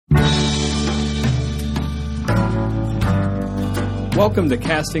Welcome to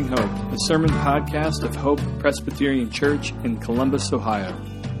Casting Hope, a sermon podcast of Hope Presbyterian Church in Columbus, Ohio.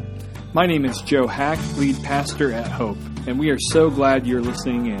 My name is Joe Hack, lead pastor at Hope, and we are so glad you're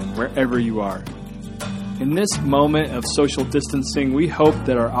listening in wherever you are. In this moment of social distancing, we hope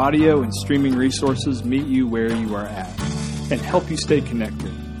that our audio and streaming resources meet you where you are at and help you stay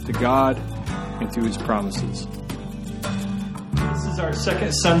connected to God and to His promises. This is our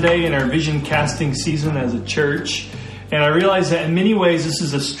second Sunday in our vision casting season as a church. And I realize that in many ways, this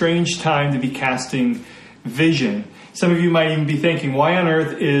is a strange time to be casting vision. Some of you might even be thinking, why on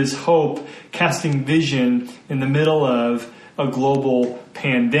earth is Hope casting vision in the middle of a global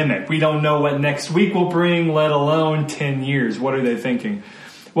pandemic? We don't know what next week will bring, let alone 10 years. What are they thinking?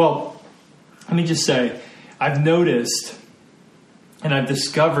 Well, let me just say, I've noticed and I've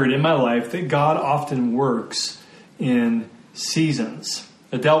discovered in my life that God often works in seasons.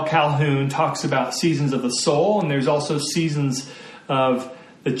 Adele Calhoun talks about seasons of the soul, and there's also seasons of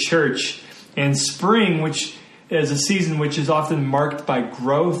the church. And spring, which is a season which is often marked by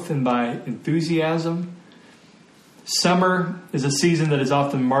growth and by enthusiasm. Summer is a season that is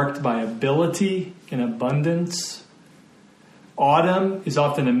often marked by ability and abundance. Autumn is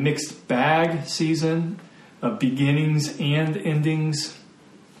often a mixed bag season of beginnings and endings.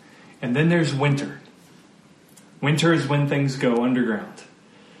 And then there's winter. Winter is when things go underground.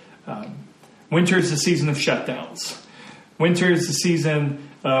 Winter is the season of shutdowns. Winter is the season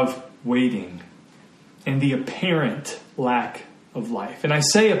of waiting and the apparent lack of life. And I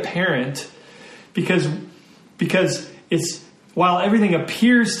say apparent because it's, while everything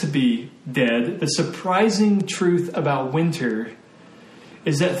appears to be dead, the surprising truth about winter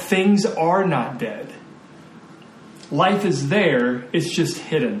is that things are not dead. Life is there, it's just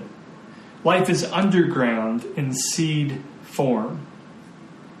hidden. Life is underground in seed form.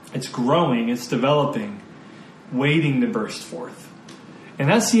 It's growing, it's developing, waiting to burst forth. And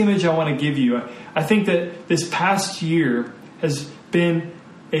that's the image I want to give you. I think that this past year has been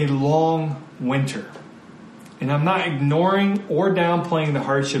a long winter. And I'm not ignoring or downplaying the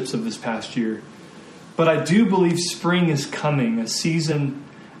hardships of this past year. But I do believe spring is coming, a season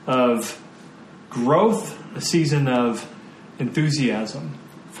of growth, a season of enthusiasm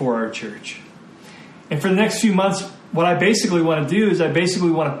for our church. And for the next few months, what I basically want to do is I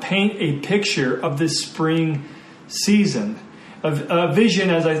basically want to paint a picture of this spring season. A vision,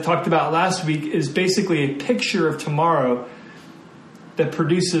 as I talked about last week, is basically a picture of tomorrow that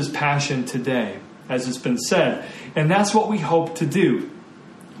produces passion today, as it's been said. And that's what we hope to do.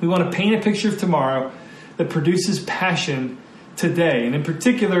 We want to paint a picture of tomorrow that produces passion today. And in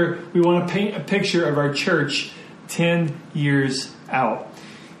particular, we want to paint a picture of our church 10 years out.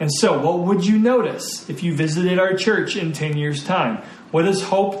 And so, what would you notice if you visited our church in 10 years' time? What does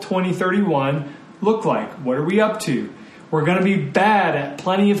Hope 2031 look like? What are we up to? We're going to be bad at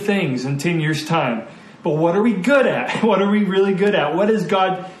plenty of things in 10 years' time. But what are we good at? What are we really good at? What has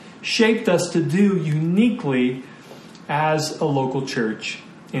God shaped us to do uniquely as a local church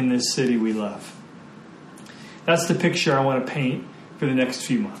in this city we love? That's the picture I want to paint for the next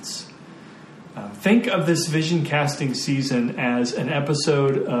few months. Think of this vision casting season as an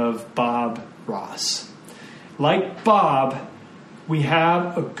episode of Bob Ross. Like Bob, we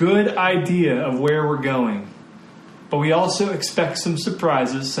have a good idea of where we're going, but we also expect some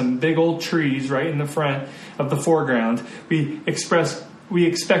surprises, some big old trees right in the front of the foreground. We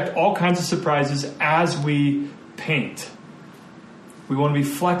expect all kinds of surprises as we paint. We want to be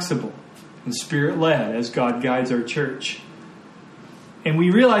flexible and spirit-led as God guides our church. And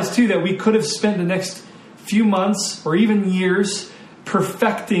we realize, too, that we could have spent the next few months or even years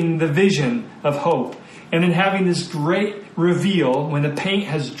perfecting the vision of hope and then having this great reveal when the paint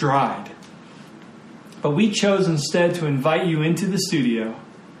has dried. But we chose instead to invite you into the studio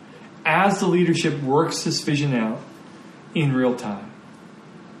as the leadership works this vision out in real time.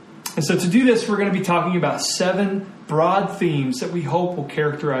 And so to do this, we're going to be talking about 7 broad themes that we hope will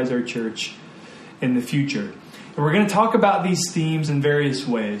characterize our church in the future. And we're going to talk about these themes in various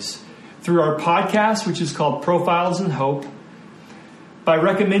ways. Through our podcast, which is called Profiles in Hope, by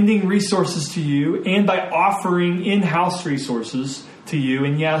recommending resources to you, and by offering in-house resources to you,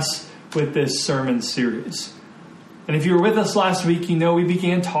 and yes, with this sermon series. And if you were with us last week, you know we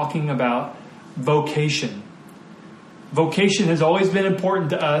began talking about vocation. Vocation has always been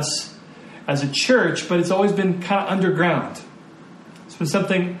important to us as a church, but it's always been kind of underground. It's been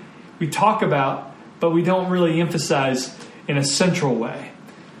something we talk about, but we don't really emphasize in a central way.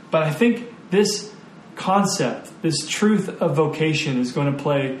 But I think this concept, this truth of vocation is going to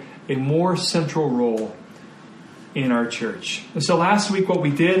play a more central role in our church. And so last week what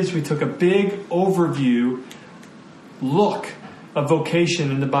we did is we took a big overview look of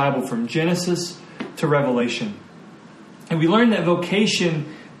vocation in the Bible from Genesis to Revelation. And we learned that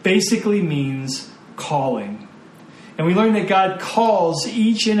vocation basically means calling. And we learned that God calls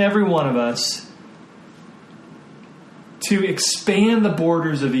each and every one of us to expand the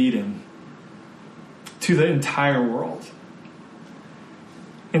borders of Eden to the entire world.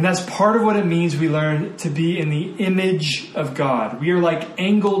 And that's part of what it means we learn to be in the image of God. We are like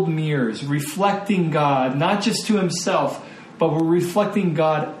angled mirrors, reflecting God, not just to himself, but we're reflecting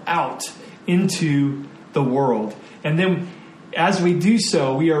God out into the world. And then as we do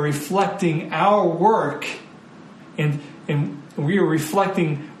so, we are reflecting our work and we are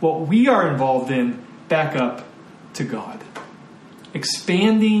reflecting what we are involved in back up to God.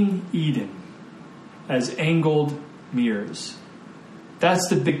 Expanding Eden as angled mirrors. That's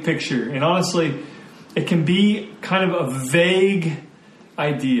the big picture. And honestly, it can be kind of a vague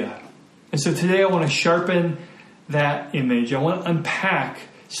idea. And so today I want to sharpen that image. I want to unpack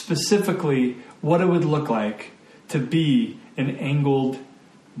specifically what it would look like to be an angled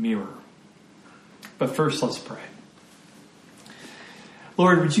mirror. But first, let's pray.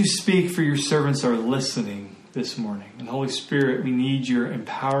 Lord, would you speak, for your servants are listening this morning. And Holy Spirit, we need your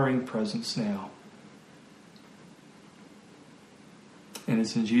empowering presence now. And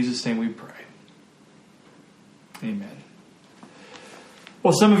it's in Jesus' name we pray. Amen.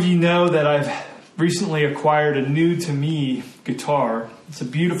 Well, some of you know that I've recently acquired a new-to-me guitar. It's a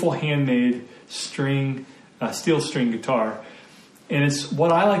beautiful handmade steel string guitar. And it's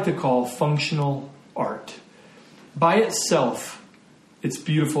what I like to call functional art. By itself, it's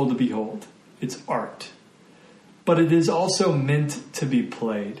beautiful to behold. It's art. But it is also meant to be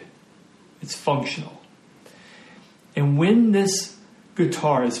played. It's functional. And when this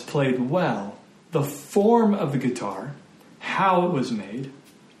guitar is played well, the form of the guitar, how it was made,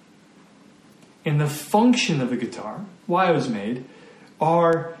 and the function of the guitar, why it was made,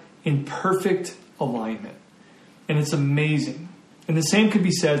 are in perfect alignment. And it's amazing. And the same could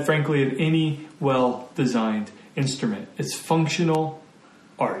be said, frankly, of any well-designed instrument. It's functional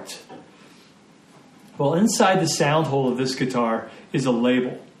art. Well, inside the sound hole of this guitar is a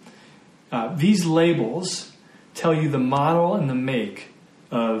label. These labels tell you the model and the make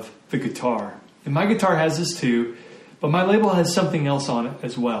of the guitar. And my guitar has this too, but my label has something else on it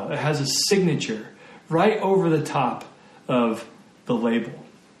as well. It has a signature right over the top of the label.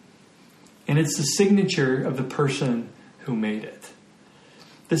 And it's the signature of the person who made it.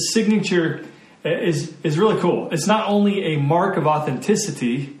 The signature is really cool. It's not only a mark of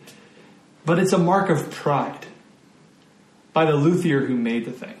authenticity, but it's a mark of pride by the luthier who made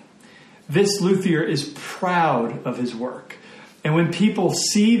the thing. This luthier is proud of his work. And when people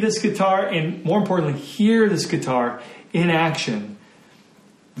see this guitar, and more importantly, hear this guitar in action,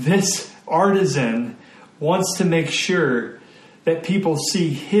 this artisan wants to make sure that people see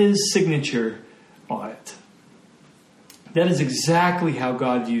his signature on it. That is exactly how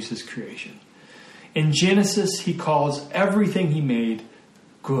God views his creation. In Genesis, he calls everything he made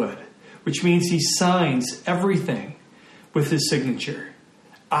good, which means he signs everything with his signature.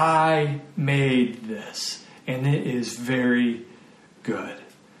 I made this, and it is very good.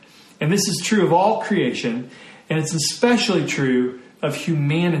 And this is true of all creation, and it's especially true of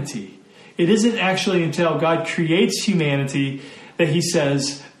humanity. It isn't actually until God creates humanity that he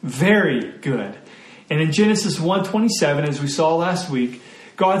says, very good. And in Genesis 1:27, as we saw last week,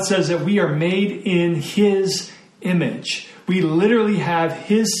 God says that we are made in his image. We literally have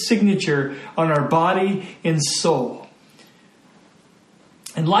his signature on our body and soul.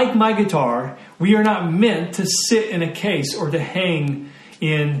 And like my guitar, we are not meant to sit in a case or to hang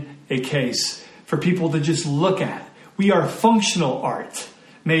in a case for people to just look at. We are functional art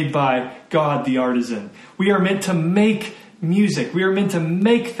made by God the artisan. We are meant to make music. We are meant to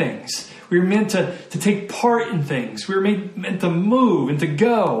make things. We are meant to take part in things. We are meant to move and to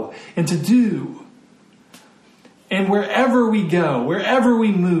go and to do. And wherever we go, wherever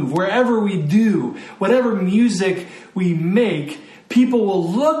we move, wherever we do, whatever music we make, people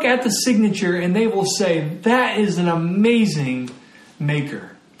will look at the signature and they will say, that is an amazing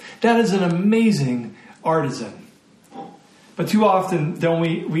maker. That is an amazing artisan. But too often, don't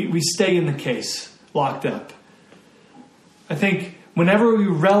we stay in the case, locked up. I think whenever we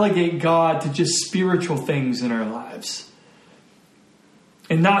relegate God to just spiritual things in our lives,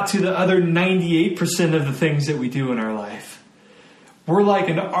 and not to the other 98% of the things that we do in our life, we're like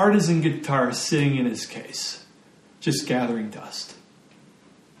an artisan guitarist sitting in his case, just gathering dust.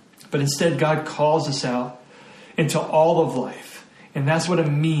 But instead, God calls us out into all of life. And that's what it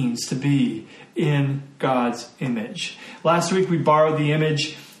means to be in God's image. Last week, we borrowed the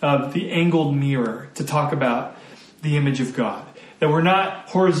image of the angled mirror to talk about the image of God. That we're not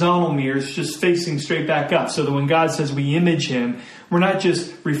horizontal mirrors just facing straight back up. So that when God says we image him, we're not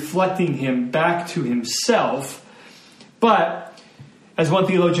just reflecting him back to himself, but, as one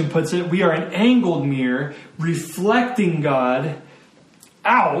theologian puts it, we are an angled mirror reflecting God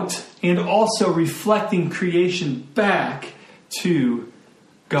out and also reflecting creation back to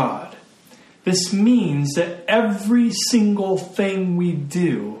God. This means that every single thing we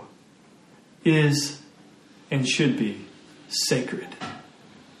do is and should be sacred.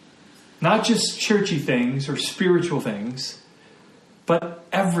 Not just churchy things or spiritual things, but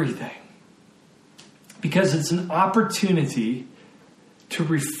everything. Because it's an opportunity to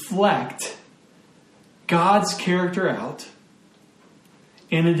reflect God's character out,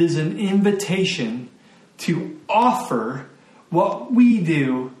 and it is an invitation to offer what we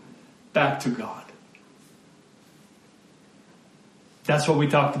do back to God. That's what we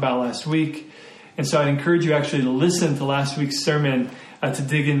talked about last week. And so I'd encourage you actually to listen to last week's sermon to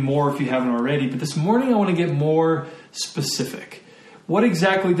dig in more if you haven't already. But this morning I want to get more specific. What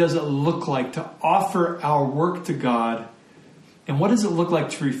exactly does it look like to offer our work to God? And what does it look like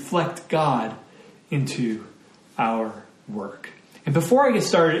to reflect God into our work? And before I get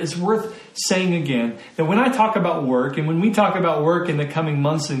started, it's worth saying again that when I talk about work, and when we talk about work in the coming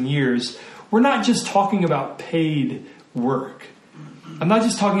months and years, we're not just talking about paid work. I'm not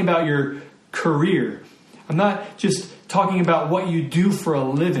just talking about your career. I'm not just talking about what you do for a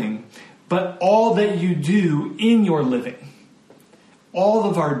living, but all that you do in your living. All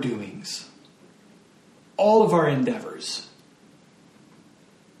of our doings. All of our endeavors.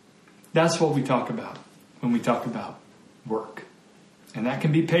 That's what we talk about when we talk about work. And that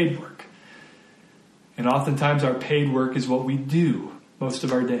can be paid work. And oftentimes our paid work is what we do most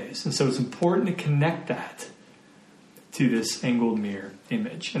of our days. And so it's important to connect that to this angled mirror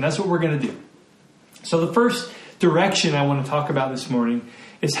image. And that's what we're going to do. So the first direction I want to talk about this morning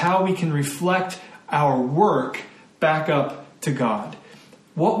is how we can reflect our work back up to God.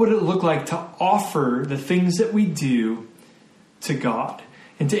 What would it look like to offer the things that we do to God?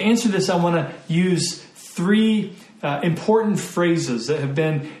 And to answer this, I want to use three important phrases that have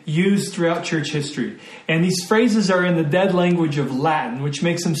been used throughout church history. And these phrases are in the dead language of Latin, which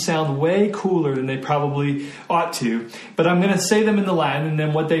makes them sound way cooler than they probably ought to. But I'm going to say them in the Latin and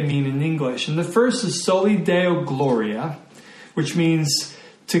then what they mean in English. And the first is Soli Deo Gloria, which means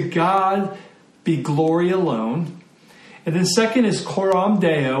to God be glory alone. And then second is Coram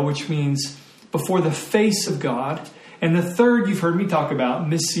Deo, which means before the face of God. And the third you've heard me talk about,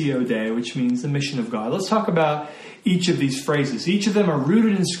 Missio Dei, which means the mission of God. Let's talk about each of these phrases. Each of them are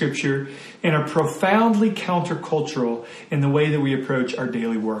rooted in Scripture and are profoundly countercultural in the way that we approach our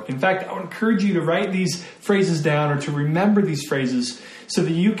daily work. In fact, I would encourage you to write these phrases down or to remember these phrases so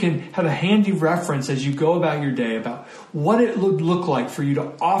that you can have a handy reference as you go about your day about what it would look like for you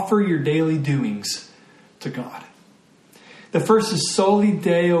to offer your daily doings to God. The first is Soli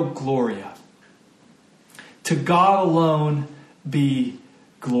Deo Gloria. To God alone be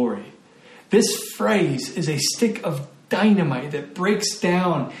glory. This phrase is a stick of dynamite that breaks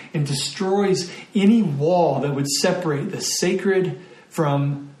down and destroys any wall that would separate the sacred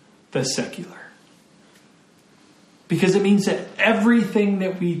from the secular. Because it means that everything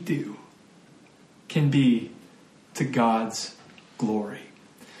that we do can be to God's glory.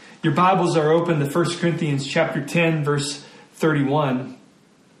 Your Bibles are open to 1 Corinthians chapter 10, verse 31.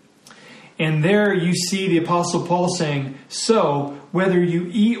 And there you see the Apostle Paul saying, so whether you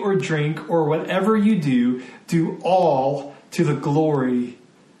eat or drink or whatever you do all to the glory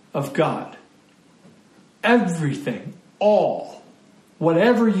of God. Everything, all,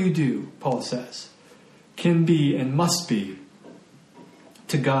 whatever you do, Paul says, can be and must be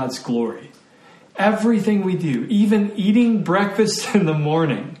to God's glory. Everything we do, even eating breakfast in the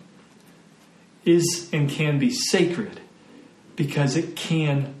morning, is and can be sacred because it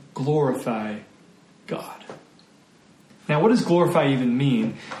can glorify God. Now, what does glorify even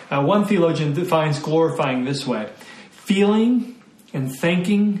mean? One theologian defines glorifying this way: feeling and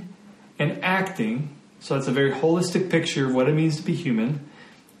thinking and acting. So that's a very holistic picture of what it means to be human.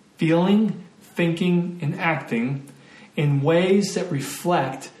 Feeling, thinking, and acting in ways that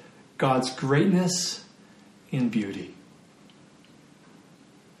reflect God's greatness and beauty.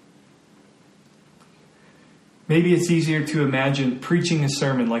 Maybe it's easier to imagine preaching a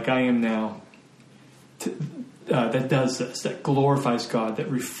sermon like I am now that does this, that glorifies God, that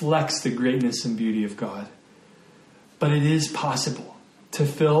reflects the greatness and beauty of God. But it is possible to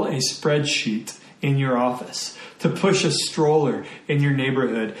fill a spreadsheet in your office, to push a stroller in your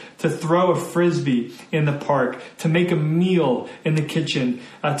neighborhood, to throw a frisbee in the park, to make a meal in the kitchen,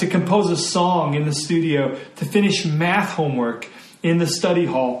 to compose a song in the studio, to finish math homework in the study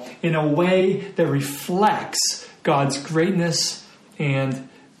hall in a way that reflects God's greatness and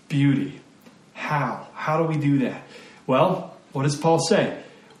beauty. How? How do we do that? Well, what does Paul say?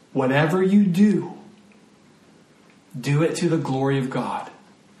 Whatever you do, do it to the glory of God.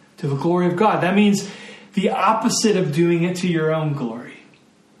 To the glory of God. That means the opposite of doing it to your own glory.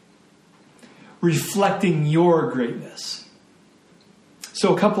 Reflecting your greatness.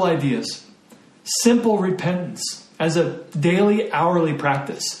 So a couple ideas. Simple repentance as a daily, hourly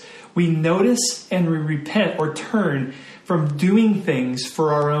practice. We notice and we repent or turn from doing things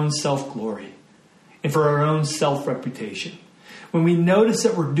for our own self-glory and for our own self-reputation. When we notice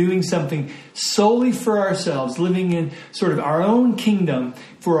that we're doing something solely for ourselves, living in sort of our own kingdom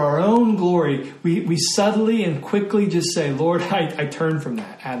for our own glory, we subtly and quickly just say, Lord, I turn from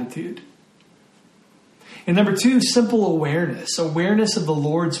that attitude. And number two, simple awareness of the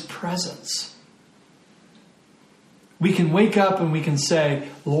Lord's presence. We can wake up and we can say,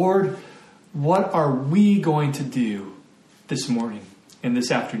 Lord, what are we going to do this morning and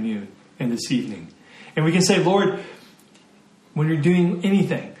this afternoon and this evening? And we can say, Lord, when you're doing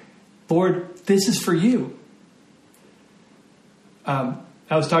anything, Lord, this is for you. I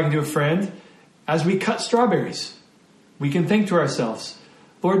was talking to a friend. As we cut strawberries, we can think to ourselves,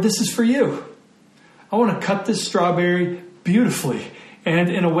 Lord, this is for you. I want to cut this strawberry beautifully and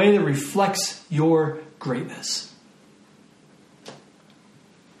in a way that reflects your greatness.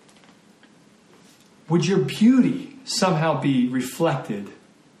 Would your beauty somehow be reflected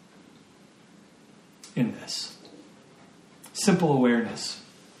in this? Simple awareness.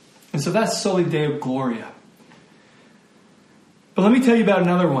 And so that's Soli Deo Gloria. But let me tell you about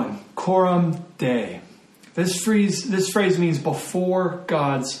another one. Coram Dei. This phrase means before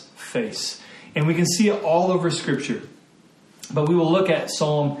God's face. And we can see it all over Scripture. But we will look at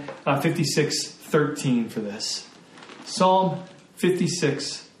Psalm 56:13 for this. Psalm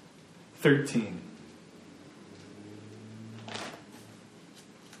 56:13.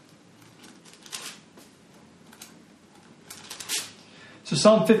 So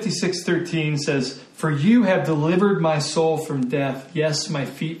Psalm 56:13 says, "For you have delivered my soul from death, yes, my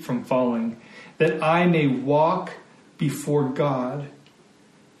feet from falling, that I may walk before God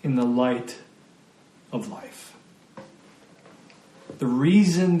in the light of life." The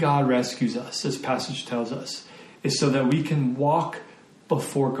reason God rescues us, this passage tells us, is so that we can walk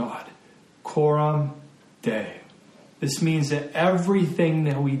before God. Coram Dei. This means that everything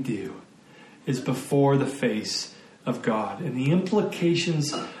that we do is before the face of God. And the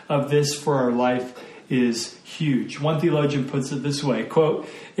implications of this for our life is huge. One theologian puts it this way, quote,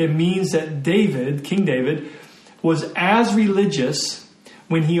 "It means that David, King David, was as religious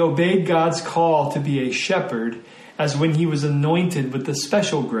when he obeyed God's call to be a shepherd as when he was anointed with the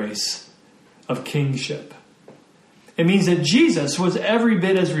special grace of kingship." It means that Jesus was every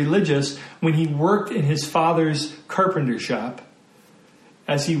bit as religious when he worked in his father's carpenter shop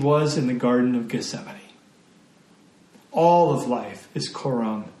as he was in the Garden of Gethsemane. All of life is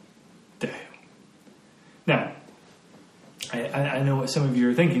Coram Deo. Now, I know what some of you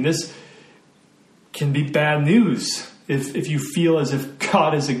are thinking. This can be bad news if you feel as if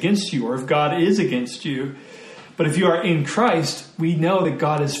God is against you or if God is against you. But if you are in Christ, we know that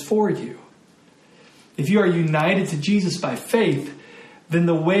God is for you. If you are united to Jesus by faith, then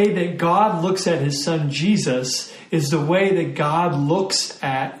the way that God looks at his son Jesus is the way that God looks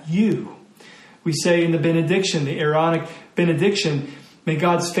at you. We say in the benediction, the Aaronic benediction, may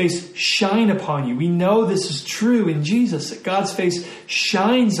God's face shine upon you. We know this is true in Jesus, that God's face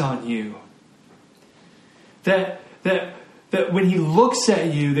shines on you. That when he looks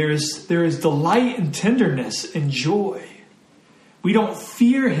at you, there is delight and tenderness and joy. We don't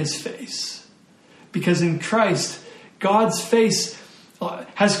fear his face because in Christ, God's face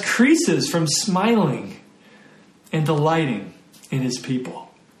has creases from smiling and delighting in his people.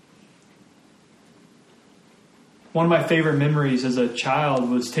 One of my favorite memories as a child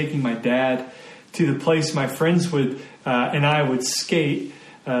was taking my dad to the place my friends and I would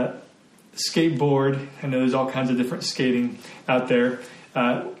skateboard. I know there's all kinds of different skating out there.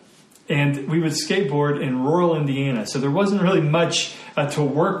 And we would skateboard in rural Indiana. So there wasn't really much to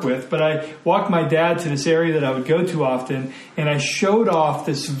work with. But I walked my dad to this area that I would go to often. And I showed off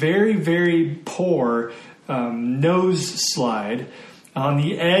this very, very poor nose slide on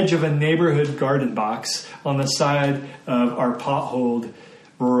the edge of a neighborhood garden box on the side of our potholed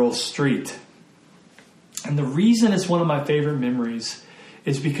rural street. And the reason it's one of my favorite memories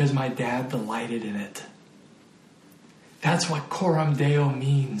is because my dad delighted in it. That's what Coram Deo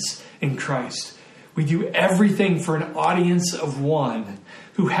means in Christ. We do everything for an audience of one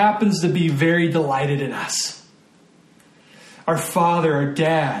who happens to be very delighted in us. our Father, our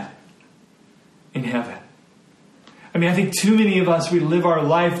Dad in heaven. I mean, I think too many of us, we live our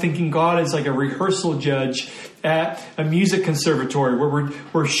life thinking God is like a rehearsal judge at a music conservatory where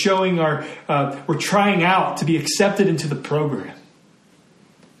we're showing we're trying out to be accepted into the program.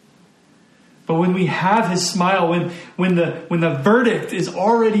 But when we have His smile, when the verdict is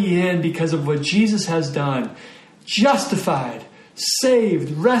already in because of what Jesus has done, justified,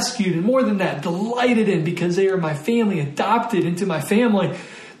 saved, rescued, and more than that, delighted in because they are my family, adopted into my family,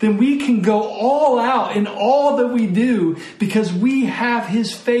 then we can go all out in all that we do because we have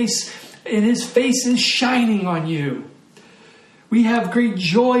His face, and His face is shining on you. We have great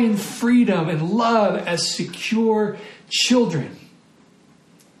joy and freedom and love as secure children.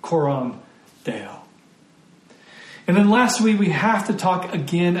 Coram Deo. And then lastly, we have to talk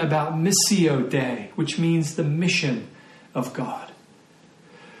again about Missio Dei, which means the mission of God.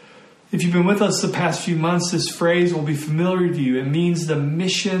 If you've been with us the past few months, this phrase will be familiar to you. It means the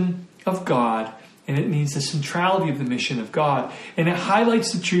mission of God, and it means the centrality of the mission of God. And it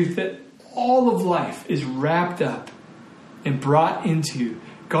highlights the truth that all of life is wrapped up and brought into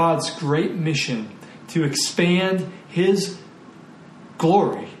God's great mission to expand His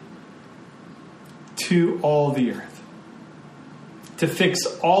glory to all the earth, to fix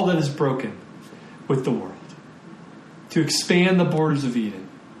all that is broken with the world, to expand the borders of Eden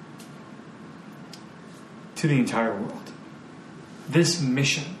to the entire world. This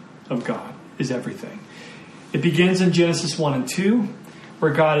mission of God is everything. It begins in Genesis 1 and 2,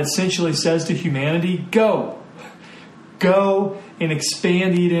 where God essentially says to humanity, go and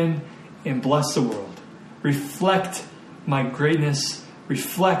expand Eden and bless the world. Reflect my greatness,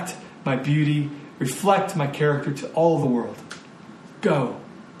 reflect my beauty, reflect my character to all the world. Go.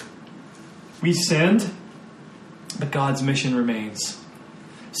 We sinned, but God's mission remains.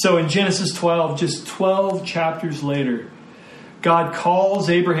 So in Genesis 12, just 12 chapters later, God calls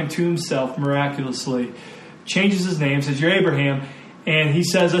Abraham to Himself miraculously, changes his name, says, you're Abraham, and He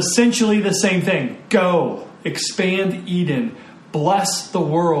says essentially the same thing. Go, expand Eden, bless the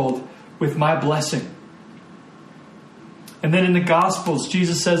world with my blessing. And then in the Gospels,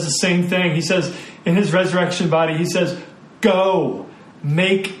 Jesus says the same thing. He says, in His resurrection body, He says, go,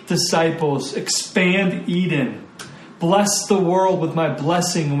 make disciples, expand Eden, bless the world with my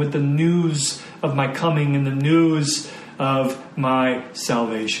blessing and with the news of my coming and the news of my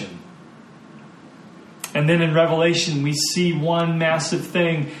salvation. And then in Revelation, we see one massive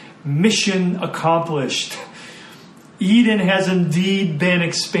thing, mission accomplished. Eden has indeed been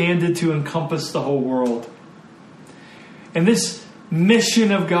expanded to encompass the whole world. And this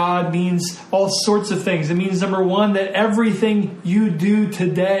mission of God means all sorts of things. It means, number one, that everything you do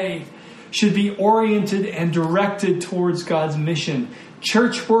today should be oriented and directed towards God's mission.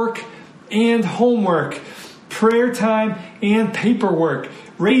 Church work and homework, prayer time and paperwork,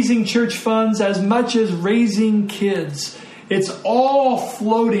 raising church funds as much as raising kids. It's all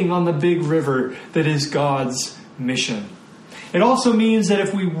floating on the big river that is God's mission. It also means that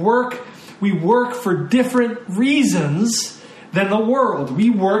if we work for different reasons than the world. We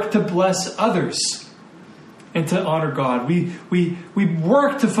work to bless others and to honor God. We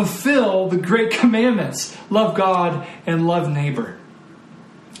work to fulfill the great commandments. Love God and love neighbor.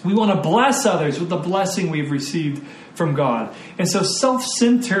 We want to bless others with the blessing we've received from God. And so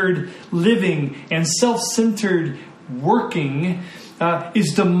self-centered living and self-centered working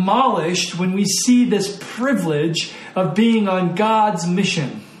is demolished when we see this privilege of being on God's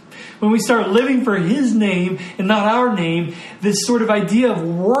mission. When we start living for His name and not our name, this sort of idea of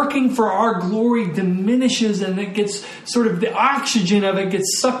working for our glory diminishes, and it gets sort of the oxygen of it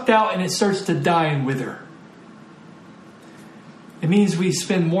gets sucked out and it starts to die and wither. It means we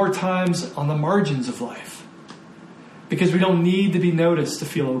spend more times on the margins of life because we don't need to be noticed to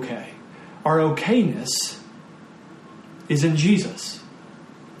feel okay. Our okayness is in Jesus.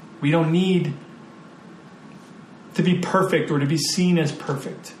 We don't need to be perfect or to be seen as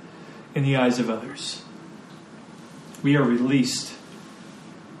perfect in the eyes of others. We are released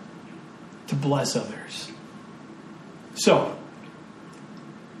to bless others. So,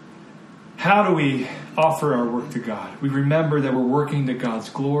 how do we offer our work to God? We remember that we're working to God's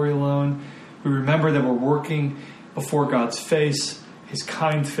glory alone. We remember that we're working before God's face, His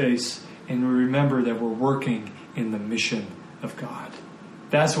kind face, and we remember that we're working in the mission of God.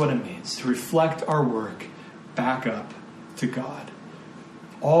 That's what it means to reflect our work back up to God.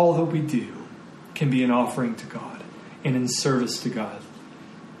 All that we do can be an offering to God and in service to God.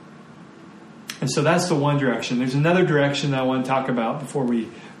 And so that's the one direction. There's another direction that I want to talk about before we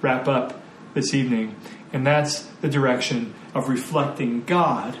wrap up this evening, and that's the direction of reflecting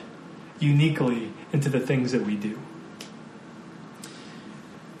God uniquely into the things that we do.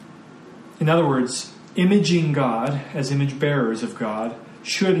 In other words, imaging God as image bearers of God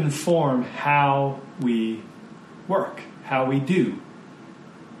should inform how we work, how we do.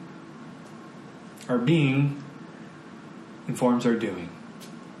 Our being informs our doing.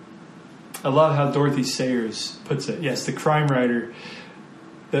 I love how Dorothy Sayers puts it. Yes, the crime writer,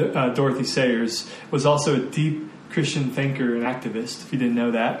 Dorothy Sayers, was also a deep Christian thinker and activist, if you didn't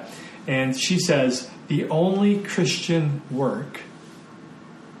know that. And she says, the only Christian work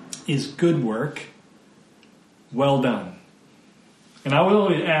is good work, well done. And I would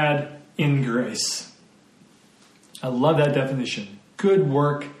only add, in grace. I love that definition. Good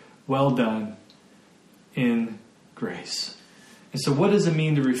work, well done, in grace. And so what does it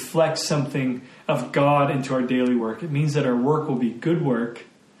mean to reflect something of God into our daily work? It means that our work will be good work,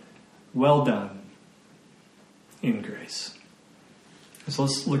 well done, in grace. So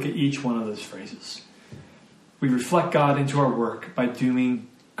let's look at each one of those phrases. We reflect God into our work by doing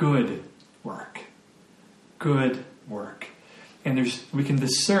good work. Good work. And we can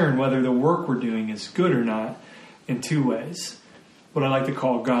discern whether the work we're doing is good or not in two ways. What I like to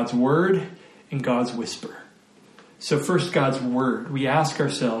call God's word and God's whisper. So first, God's word. We ask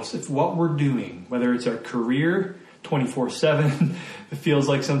ourselves if what we're doing, whether it's our career 24/7, it feels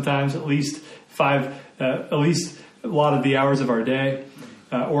like sometimes at least a lot of the hours of our day,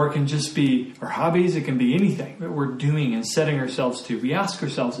 or it can just be our hobbies. It can be anything that we're doing and setting ourselves to. We ask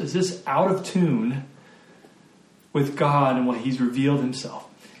ourselves, is this out of tune with God and what He's revealed Himself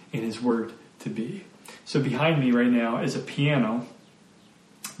in His Word to be? So behind me right now is a piano.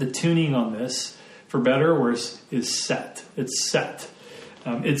 The tuning on this, for better or worse, is set. It's set.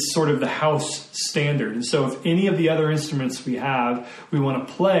 It's sort of the house standard. And so if any of the other instruments we have, we want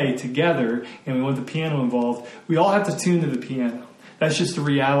to play together and we want the piano involved, we all have to tune to the piano. That's just the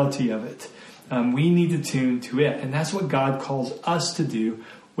reality of it. We need to tune to it. And that's what God calls us to do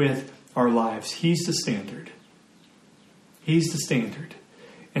with our lives. He's the standard. He's the standard.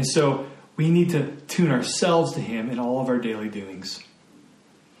 And so we need to tune ourselves to Him in all of our daily doings.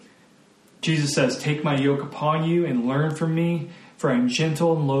 Jesus says, take my yoke upon you and learn from me, for I am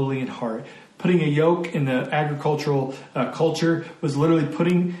gentle and lowly in heart. Putting a yoke in the agricultural culture was literally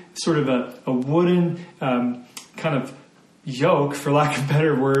putting sort of a wooden kind of yoke, for lack of a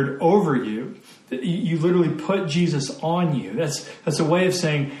better word, over you. You literally put Jesus on you. That's a way of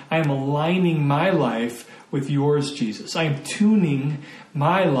saying, I am aligning my life with yours, Jesus. I am tuning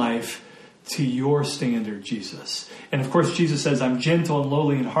my life to your standard, Jesus. And of course, Jesus says, I'm gentle and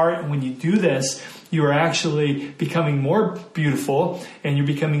lowly in heart. And when you do this, you are actually becoming more beautiful and you're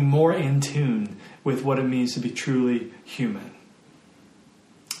becoming more in tune with what it means to be truly human,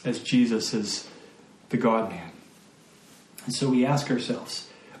 as Jesus is the God-man. And so we ask ourselves,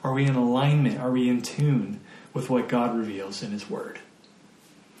 are we in alignment? Are we in tune with what God reveals in His Word?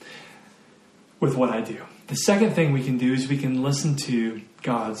 With what I do. The second thing we can do is we can listen to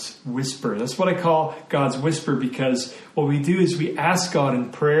God's whisper. That's what I call God's whisper, because what we do is we ask God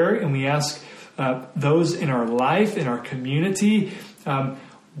in prayer and we ask those in our life, in our community,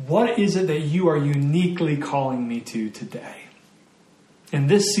 what is it that you are uniquely calling me to today in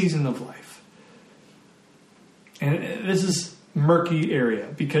this season of life? And this is murky area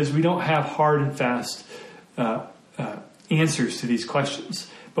because we don't have hard and fast answers to these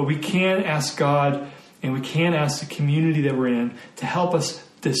questions. But we can ask God and we can ask the community that we're in to help us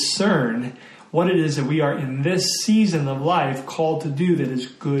discern what it is that we are in this season of life called to do that is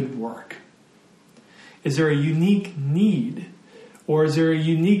good work. Is there a unique need? Or is there a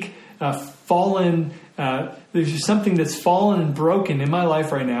unique fallen, there's something that's fallen and broken in my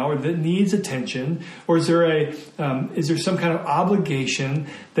life right now or that needs attention? Or is there some kind of obligation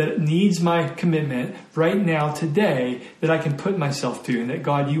that needs my commitment right now, today, that I can put myself to and that,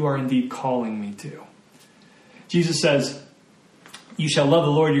 God, you are indeed calling me to? Jesus says, you shall love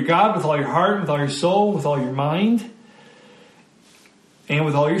the Lord your God with all your heart, with all your soul, with all your mind, and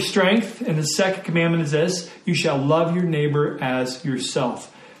with all your strength. And the second commandment is this, you shall love your neighbor as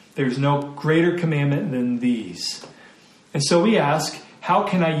yourself. There's no greater commandment than these. And so we ask, how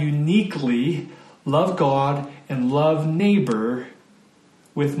can I uniquely love God and love neighbor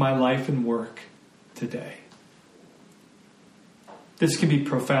with my life and work today? This can be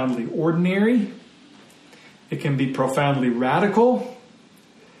profoundly ordinary. It can be profoundly radical.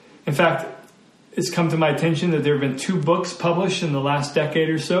 In fact, it's come to my attention that there have been 2 books published in the last decade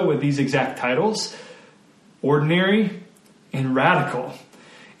or so with these exact titles, Ordinary and Radical.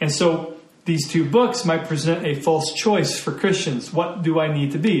 And so these 2 books might present a false choice for Christians. What do I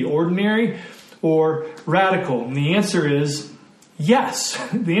need to be, ordinary or radical? And the answer is Yes.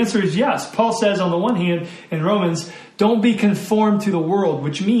 The answer is yes. Paul says on the one hand in Romans, don't be conformed to the world,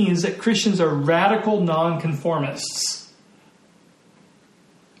 which means that Christians are radical nonconformists.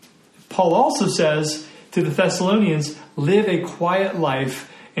 Paul also says to the Thessalonians, live a quiet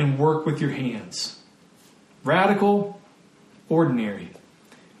life and work with your hands. Radical, ordinary.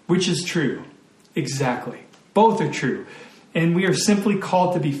 Which is true? Exactly. Both are true. And we are simply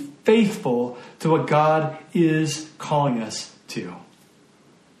called to be faithful to what God is calling us to.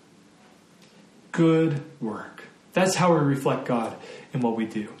 Good work. That's how we reflect God in what we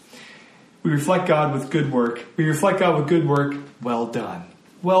do. We reflect God with good work. We reflect God with good work. Well done.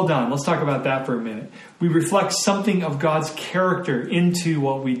 Well done. Let's talk about that for a minute. We reflect something of God's character into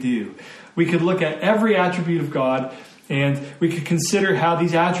what we do. We could look at every attribute of God, and we could consider how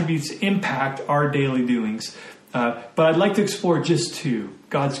these attributes impact our daily doings. But I'd like to explore just two: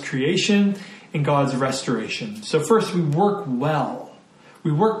 God's creation and God's restoration. So first, we work well.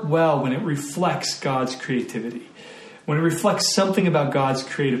 We work well when it reflects God's creativity, when it reflects something about God's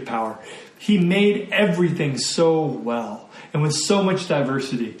creative power. He made everything so well and with so much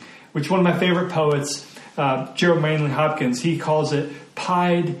diversity, which one of my favorite poets, Gerald Manley Hopkins, he calls it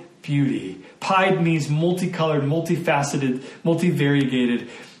pied beauty. Pied means multicolored, multifaceted, multivariegated.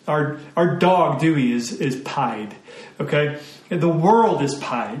 Our dog, Dewey, is pied. Okay? The world is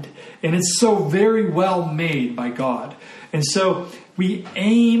pied. And it's so very well made by God. And so we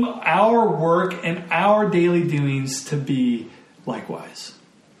aim our work and our daily doings to be likewise.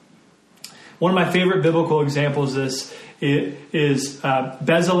 One of my favorite biblical examples of this is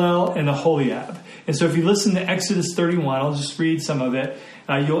Bezalel and Aholiab. And so if you listen to Exodus 31, I'll just read some of it.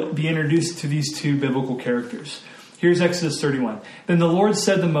 You'll be introduced to these two biblical characters. Here's Exodus 31. Then the Lord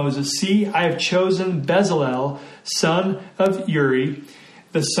said to Moses, see, I have chosen Bezalel, son of Uri,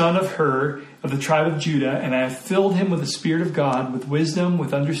 the son of Hur, of the tribe of Judah, and I have filled him with the Spirit of God, with wisdom,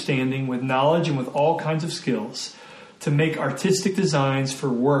 with understanding, with knowledge, and with all kinds of skills, to make artistic designs for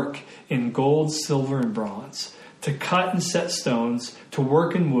work in gold, silver, and bronze, to cut and set stones, to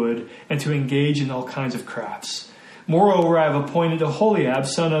work in wood, and to engage in all kinds of crafts. Moreover, I have appointed Aholiab,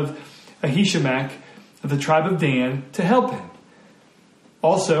 son of Ahishamach, of the tribe of Dan, to help him.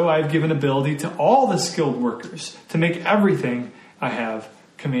 Also, I have given ability to all the skilled workers to make everything I have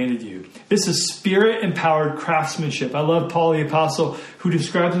commanded you. This is Spirit-empowered craftsmanship. I love Paul the Apostle, who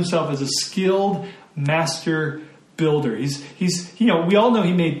describes himself as a skilled master builder. He's we all know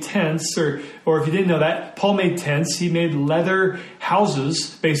he made tents, or if you didn't know that, Paul made tents. He made leather houses,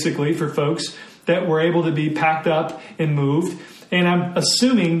 basically, for folks that were able to be packed up and moved. And I'm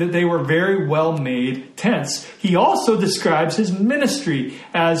assuming that they were very well-made tents. He also describes his ministry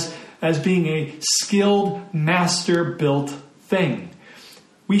as being a skilled, master-built thing.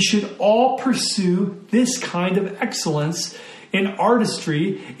 We should all pursue this kind of excellence in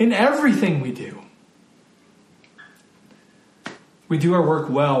artistry in everything we do. We do our work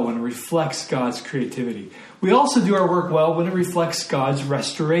well when it reflects God's creativity. We also do our work well when it reflects God's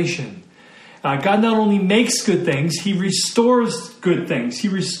restoration. God not only makes good things, He restores good things. He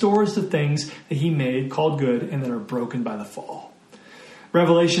restores the things that He made, called good, and that are broken by the fall.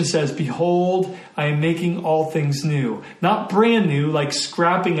 Revelation says, behold, I am making all things new. Not brand new, like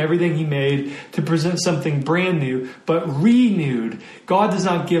scrapping everything He made to present something brand new, but renewed. God does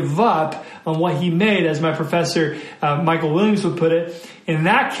not give up on what He made, as my professor Michael Williams would put it. In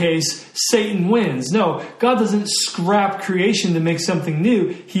that case, Satan wins. No, God doesn't scrap creation to make something new.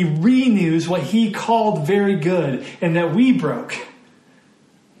 He renews what He called very good and that we broke.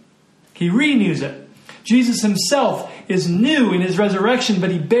 He renews it. Jesus Himself is new in His resurrection, but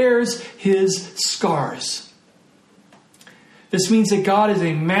He bears His scars. This means that God is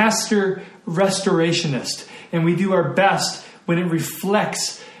a master restorationist, and we do our best when it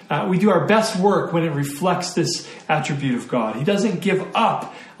reflects. We do our best work when it reflects this attribute of God. He doesn't give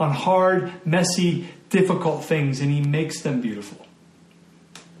up on hard, messy, difficult things, and He makes them beautiful.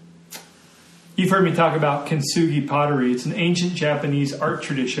 You've heard me talk about kintsugi pottery. It's an ancient Japanese art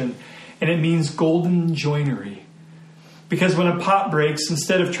tradition, and it means golden joinery. Because when a pot breaks,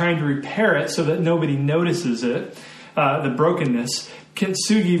 instead of trying to repair it so that nobody notices it, the brokenness,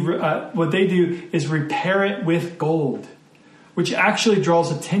 kintsugi, what they do is repair it with gold, which actually draws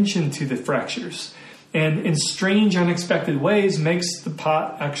attention to the fractures and in strange, unexpected ways makes the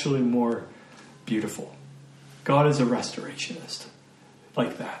pot actually more beautiful. God is a restorationist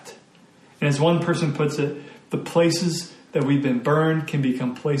like that. And as one person puts it, the places that we've been burned can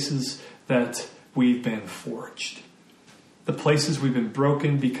become places that we've been forged. The places we've been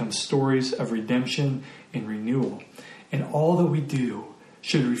broken become stories of redemption and renewal. And all that we do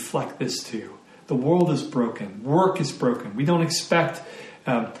should reflect this too. The world is broken. Work is broken. We don't expect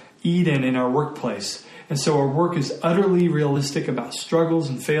Eden in our workplace. And so our work is utterly realistic about struggles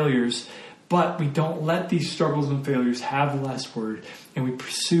and failures, but we don't let these struggles and failures have the last word, and we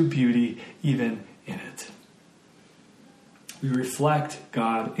pursue beauty even in it. We reflect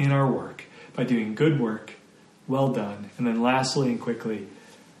God in our work by doing good work, well done, and then lastly and quickly,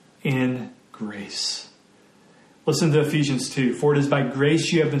 in grace. Listen to Ephesians 2. For it is by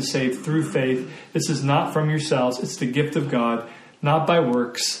grace you have been saved through faith. This is not from yourselves. It's the gift of God, not by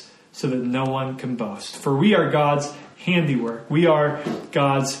works, so that no one can boast. For we are God's handiwork. We are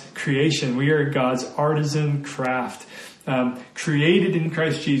God's creation. We are God's artisan craft, created in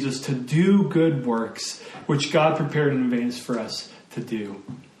Christ Jesus to do good works, which God prepared in advance for us to do.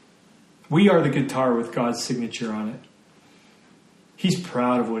 We are the guitar with God's signature on it. He's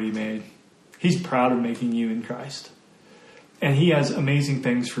proud of what he made. He's proud of making you in Christ. And he has amazing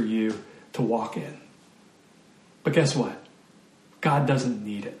things for you to walk in. But guess what? God doesn't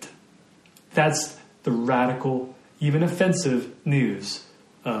need it. That's the radical, even offensive news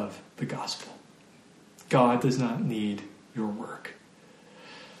of the gospel. God does not need your work.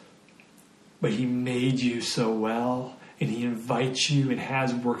 But he made you so well, and he invites you and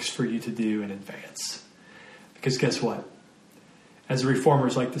has works for you to do in advance. Because guess what? As the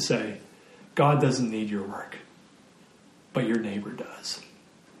reformers like to say, God doesn't need your work, but your neighbor does.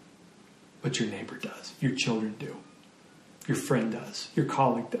 But your neighbor does. Your children do. Your friend does. Your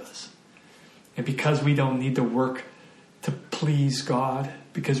colleague does. And because we don't need to work to please God,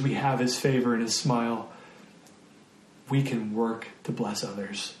 because we have his favor and his smile, we can work to bless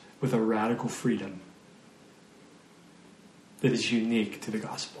others with a radical freedom that is unique to the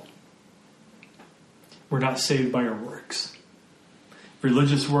gospel. We're not saved by our works.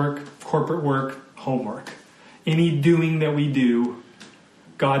 Religious work, corporate work, homework. Any doing that we do,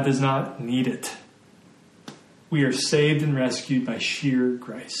 God does not need it. We are saved and rescued by sheer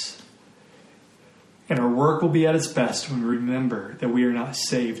grace. And our work will be at its best when we remember that we are not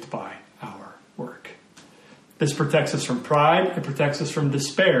saved by our work. This protects us from pride. It protects us from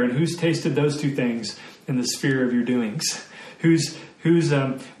despair. And who's tasted those two things in the sphere of your doings?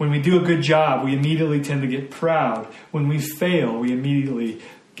 When we do a good job, we immediately tend to get proud. When we fail, we immediately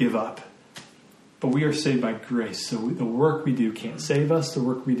give up. But we are saved by grace. So the work we do can't save us. The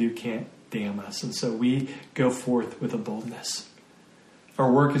work we do can't damn us. And so we go forth with a boldness.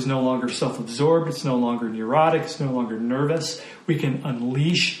 Our work is no longer self-absorbed. It's no longer neurotic. It's no longer nervous. We can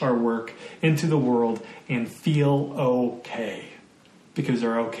unleash our work into the world and feel okay because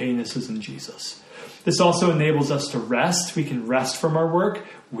our okayness is in Jesus. This also enables us to rest. We can rest from our work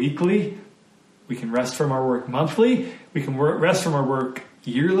weekly. We can rest from our work monthly. We can rest from our work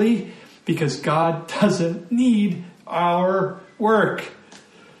yearly because God doesn't need our work.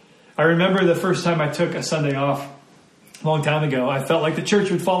 I remember the first time I took a Sunday off a long time ago, I felt like the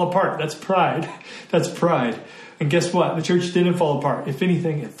church would fall apart. That's pride. That's pride. And guess what? The church didn't fall apart. If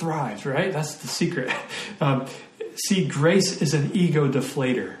anything, it thrives, right? That's the secret. See, grace is an ego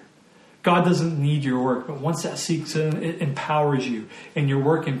deflator. God doesn't need your work, but once that seeks in, it empowers you, and your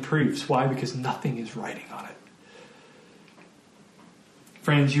work improves. Why? Because nothing is writing on it.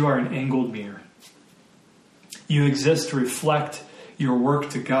 Friends, you are an angled mirror. You exist to reflect your work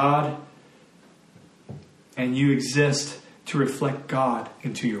to God, and you exist to reflect God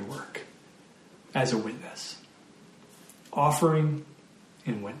into your work as a witness. Offering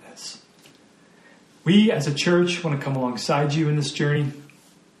and witness. We as a church want to come alongside you in this journey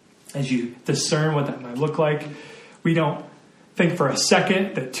as you discern what that might look like. We don't think for a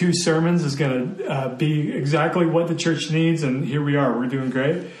second that 2 sermons is going to be exactly what the church needs, and here we are. We're doing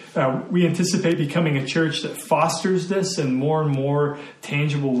great. We anticipate becoming a church that fosters this in more and more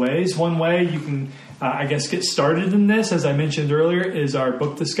tangible ways. One way you can, get started in this, as I mentioned earlier, is our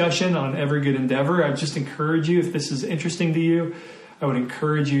book discussion on Every Good Endeavor. I just encourage you, if this is interesting to you, I would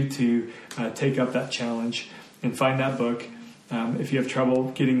encourage you to take up that challenge and find that book. If you have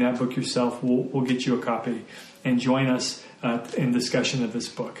trouble getting that book yourself, we'll get you a copy and join us in discussion of this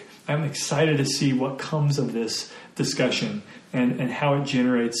book. I'm excited to see what comes of this discussion and how it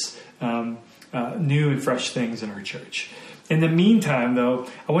generates new and fresh things in our church. In the meantime, though,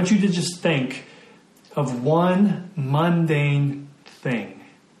 I want you to just think of one mundane thing,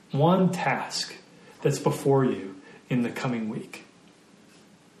 one task that's before you in the coming week.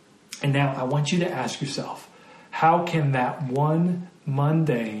 And now I want you to ask yourself, how can that one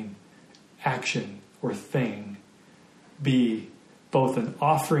mundane action or thing be both an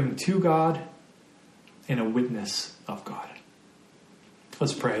offering to God and a witness of God?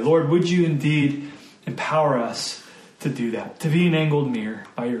 Let's pray. Lord, would you indeed empower us to do that, to be an angled mirror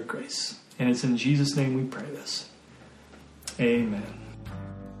by your grace? And it's in Jesus' name we pray this. Amen.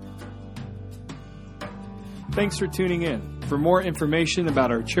 Thanks for tuning in. For more information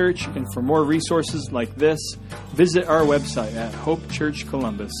about our church and for more resources like this, visit our website at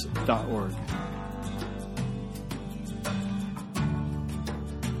hopechurchcolumbus.org.